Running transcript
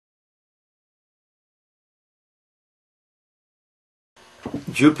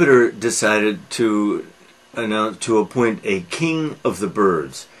Jupiter decided to appoint a king of the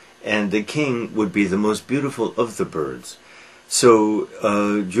birds, and the king would be the most beautiful of the birds. So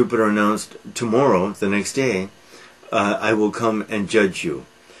Jupiter announced, tomorrow, the next day, I will come and judge you.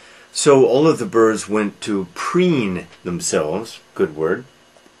 So all of the birds went to preen themselves, good word,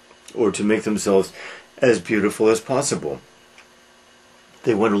 or to make themselves as beautiful as possible.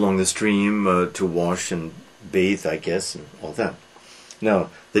 They went along the stream to wash and bathe, I guess, and all that. Now,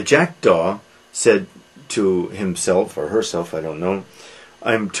 the jackdaw said to himself, or herself, I don't know,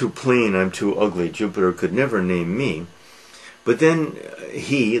 I'm too plain, I'm too ugly, Jupiter could never name me. But then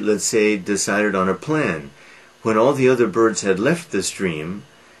he, let's say, decided on a plan. When all the other birds had left the stream,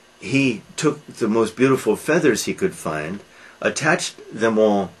 he took the most beautiful feathers he could find, attached them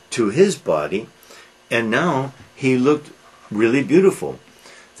all to his body, and now he looked really beautiful.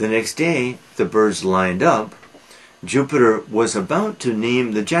 The next day, the birds lined up. Jupiter was about to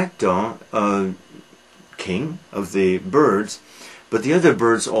name the jackdaw king of the birds, but the other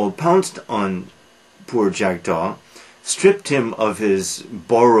birds all pounced on poor jackdaw, stripped him of his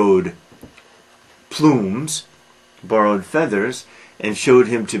borrowed plumes, borrowed feathers, and showed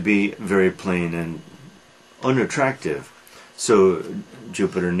him to be very plain and unattractive. So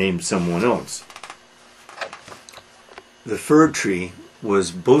Jupiter named someone else. The fir tree was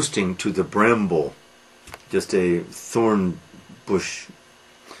boasting to the bramble, just a thorn bush,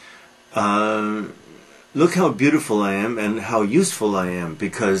 look how beautiful I am and how useful I am,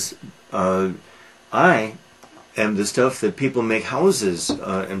 because I am the stuff that people make houses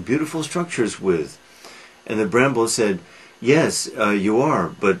and beautiful structures with. And the bramble said, yes, you are,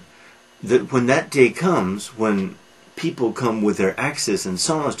 but when that day comes, when people come with their axes and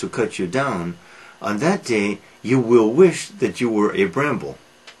saws to cut you down, on that day you will wish that you were a bramble.